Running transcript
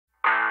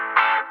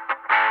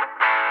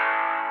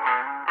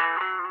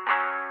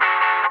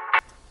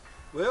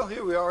Well,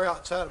 here we are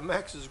outside of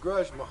Max's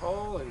Garage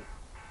Mahal, and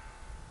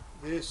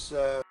this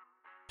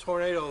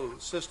tornado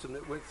system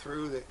that went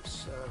through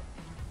that's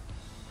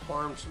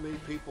harmed so many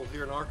people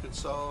here in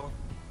Arkansas,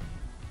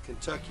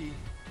 Kentucky,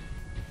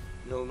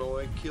 and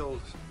Illinois,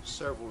 killed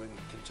several in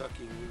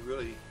Kentucky, and we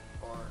really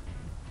are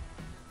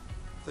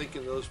thinking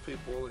of those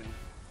people, and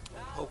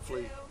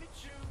hopefully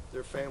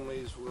their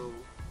families will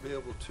be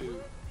able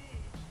to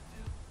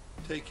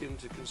take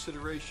into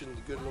consideration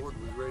the good Lord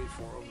was ready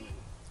for them,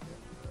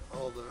 and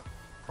all the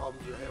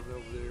problems they're having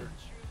over there.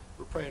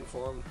 We're praying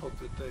for them and hope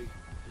that they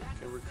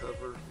can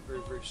recover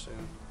very, very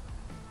soon.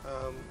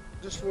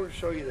 Just wanted to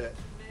show you that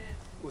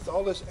with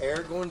all this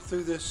air going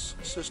through this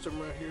system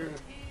right here,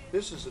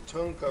 this is a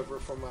tone cover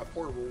for my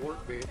portable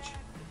workbench,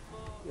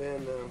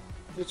 and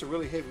it's a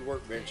really heavy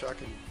workbench. I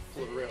can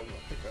pull it around with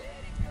my pickup.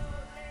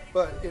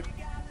 But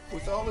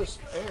with all this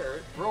air,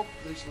 it broke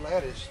this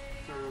lattice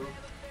through.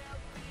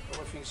 I don't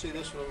know if you can see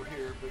this one over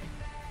here, but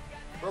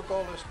broke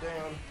all this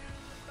down,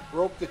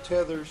 broke the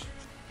tethers,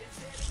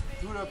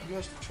 threw it up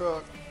against the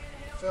truck,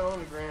 fell on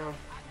the ground.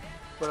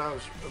 But I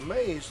was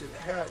amazed at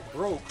how it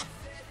broke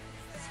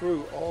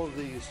through all of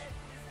these.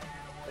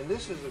 And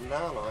this is a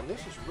nylon.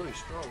 This is really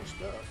strong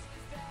stuff.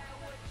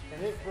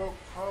 And it broke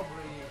probably,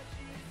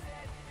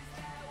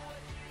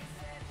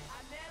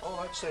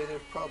 I'd say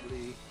there's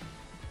probably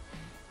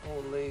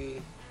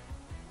only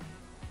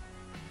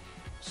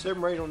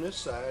 7 or 8 on this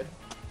side,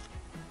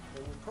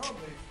 and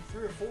probably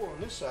 3 or 4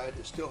 on this side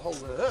that's still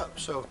holding it up.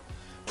 So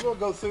I'm going to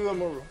go through, I'm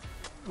going to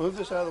move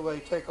this out of the way,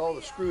 take all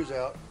the screws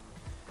out,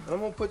 and I'm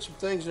going to put some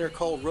things in there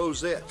called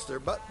rosettes. They're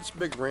about this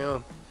big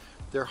around.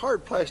 They're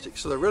hard plastic,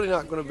 so they're really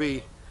not going to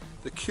be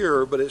the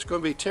cure, but it's going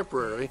to be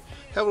temporary.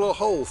 Have a little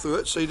hole through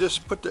it, so you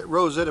just put that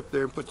rosette up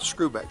there and put the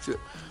screw back through it.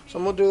 So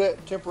I'm going to do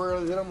that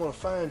temporarily, then I'm going to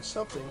find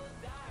something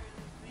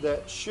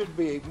that should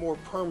be a more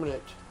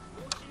permanent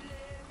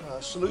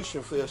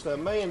solution for this. Now I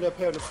may end up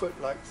having to put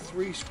like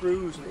 3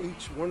 screws in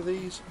each one of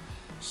these,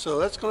 so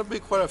that's going to be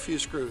quite a few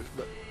screws,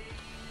 but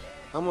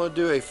I'm going to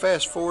do a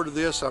fast forward to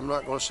this. I'm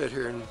not going to sit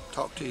here and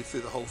talk to you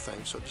through the whole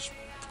thing, so just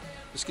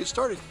let's get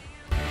started.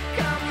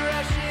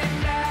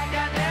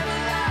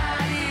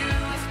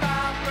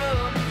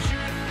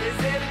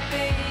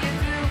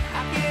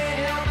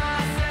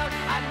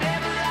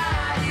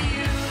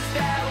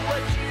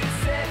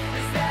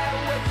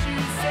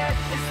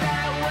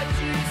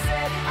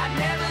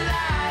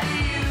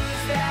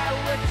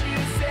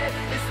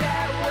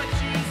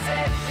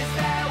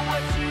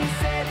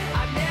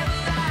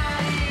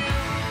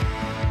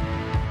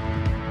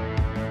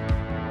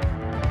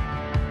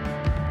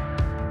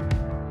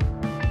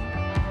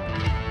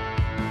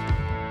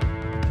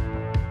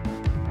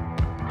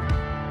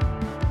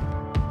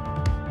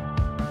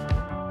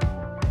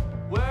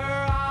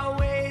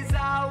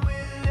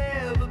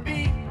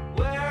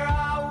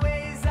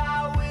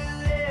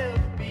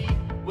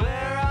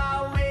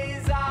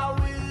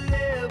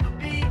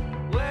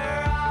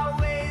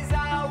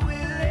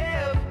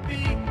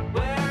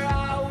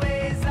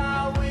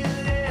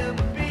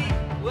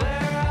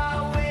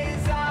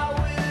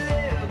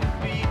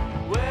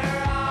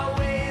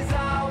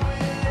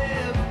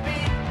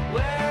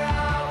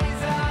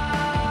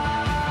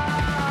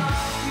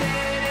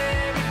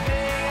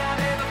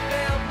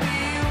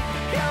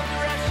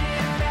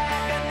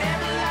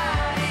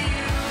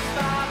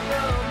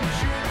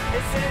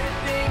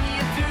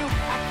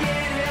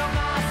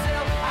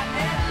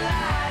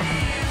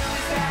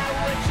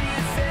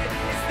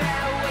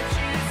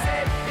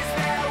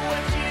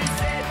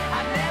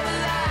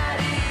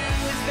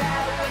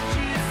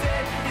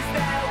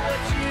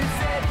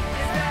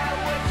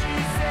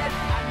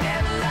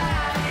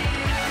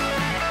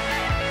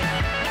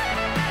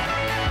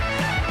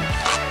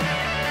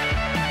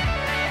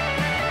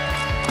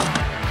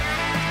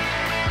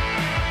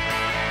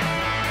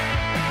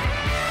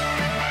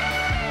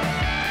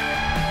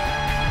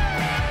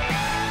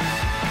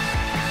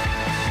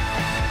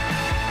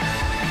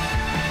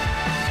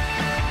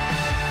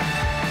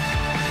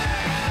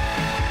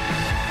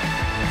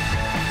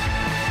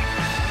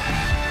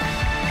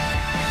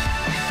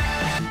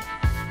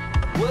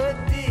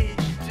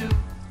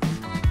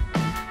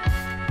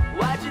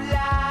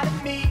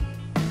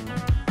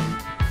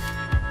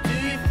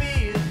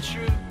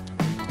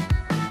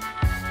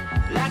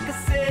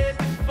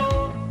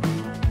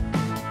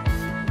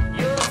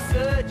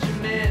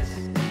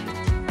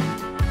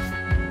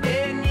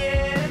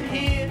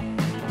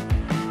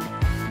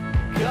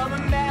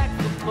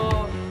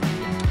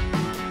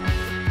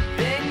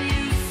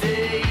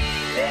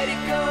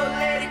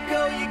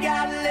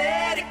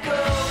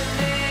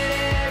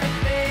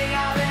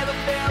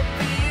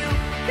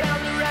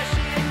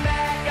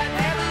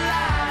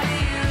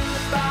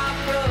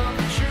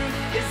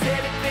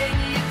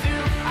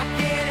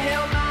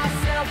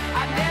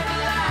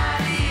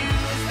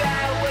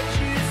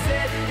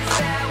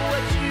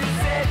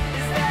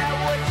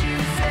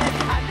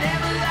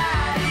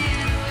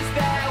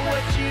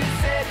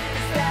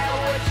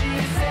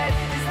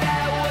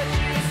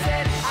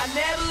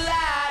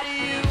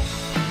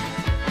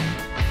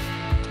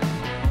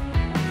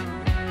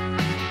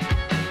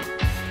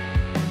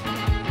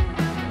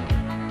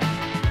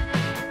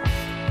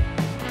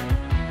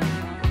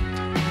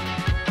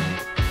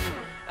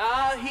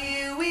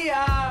 we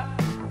are.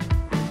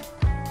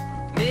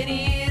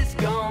 Many years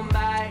gone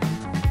by,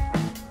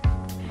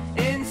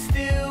 and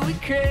still we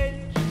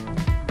cringe,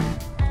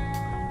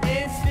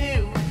 and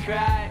still we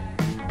cry.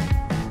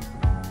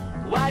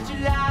 Why'd you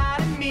lie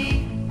to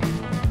me?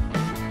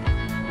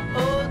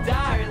 Oh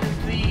darling,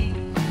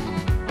 please,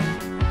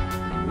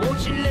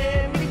 won't you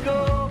let me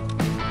go?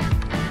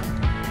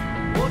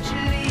 Won't you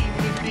leave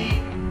me be?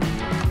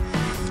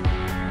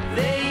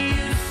 They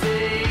used to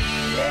say,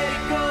 let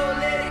it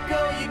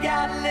go, you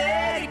gotta let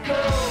it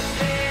go.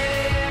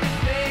 Man,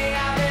 everything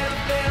I've ever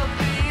felt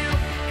for you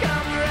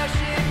come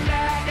rushing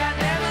back. I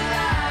never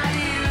lie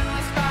to you.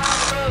 It's far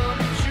from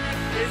the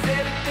truth. Is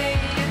everything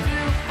you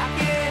do, I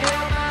can't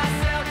help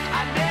myself.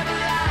 I never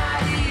lie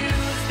to you.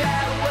 Is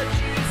that what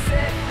you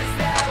said? Is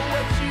that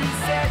what you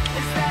said?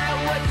 Is that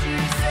what you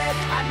said?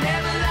 I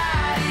never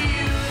lie to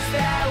you. Is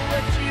that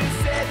what you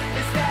said?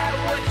 Is that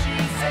what you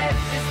said?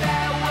 Is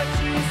that what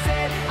you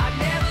said? I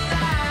never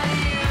lie to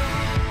you.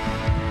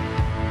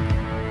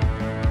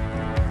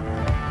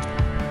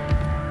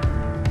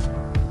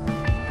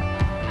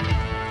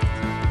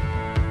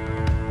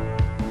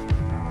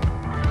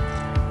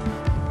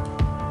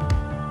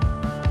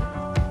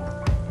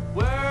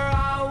 We're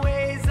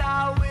always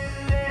I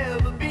will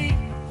ever be.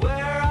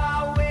 We're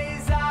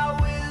always I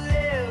will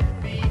ever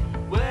be.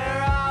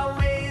 We're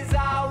always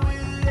I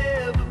will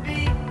ever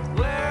be.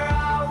 We're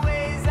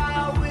always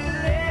I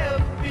will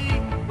ever be.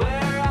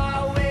 We're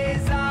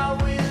always I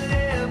will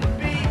ever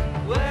be.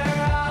 We're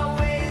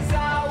always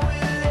I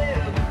will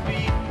ever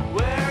be.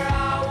 We're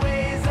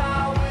always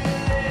I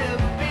will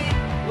ever be.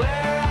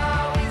 We're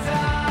always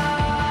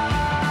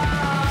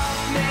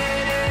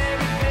Man,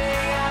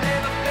 everything I've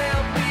ever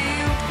felt for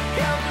you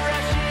comes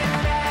rushing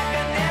back.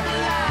 I never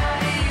lie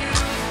to you.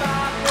 It's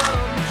far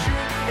from the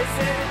truth. It's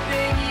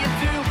everything you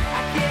do.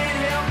 I can't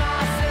help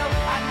myself.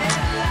 I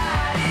never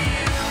lie to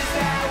you. Is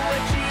that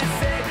what you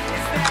said?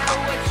 Is that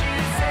what you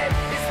said?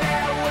 Is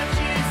that what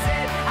you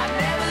said? I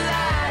never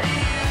lie to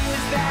you.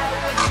 Is that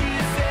what you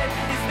said?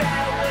 Is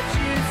that what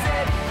you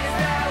said? Is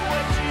that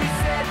what you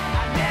said?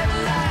 I never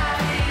lie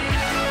to you.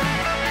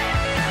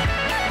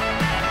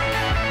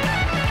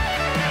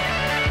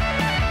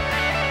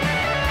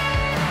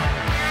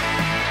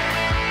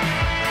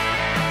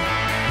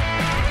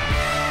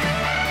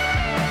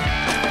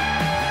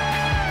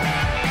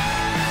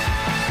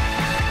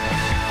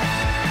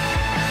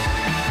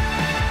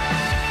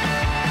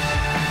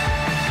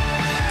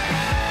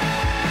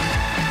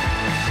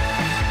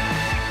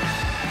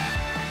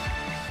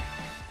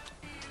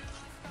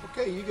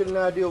 Okay, you get an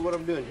idea of what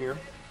I'm doing here.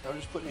 I'm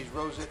just putting these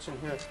rosettes in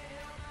here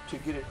to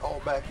get it all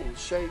back in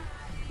shape.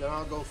 Then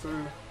I'll go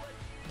through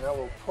and I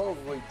will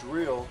probably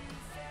drill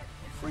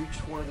for each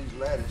one of these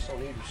lattice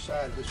on either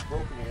side of this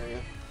broken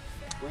area.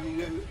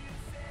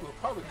 We'll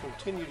probably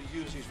continue to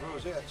use these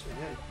rosettes and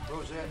then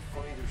rosette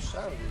on either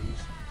side of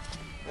these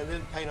and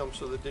then paint them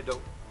so that they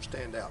don't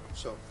stand out.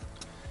 So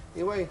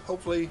anyway,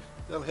 hopefully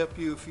that'll help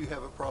you if you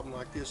have a problem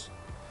like this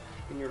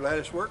in your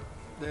lattice work.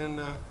 Then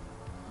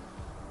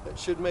that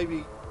should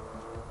maybe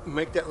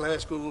make that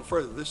lattice go a little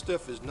further. This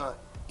stuff is not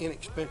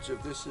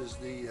inexpensive. This is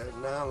the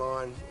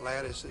nylon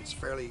lattice. It's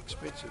fairly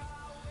expensive.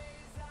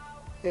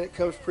 And it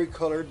comes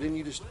pre-colored. Then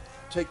you just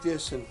take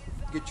this and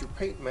get your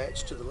paint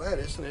matched to the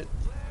lattice, and as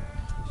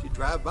you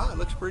drive by, it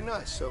looks pretty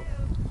nice. So,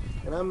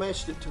 and I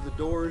matched it to the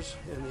doors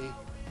and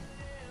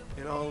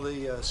all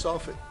the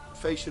soffit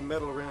fascia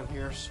metal around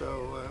here.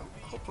 So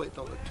hopefully it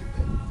don't look too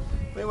bad.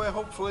 Anyway,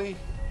 hopefully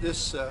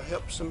this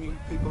helps some of you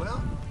people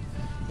out.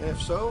 And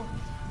if so,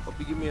 hope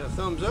you give me a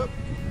thumbs up,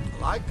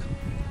 a like,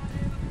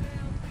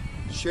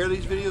 share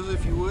these videos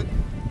if you would.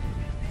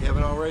 If you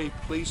haven't already,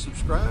 please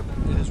subscribe.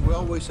 And as we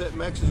always say at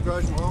Max's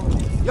Garage Mahal,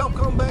 y'all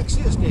come back,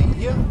 see us,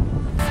 yeah?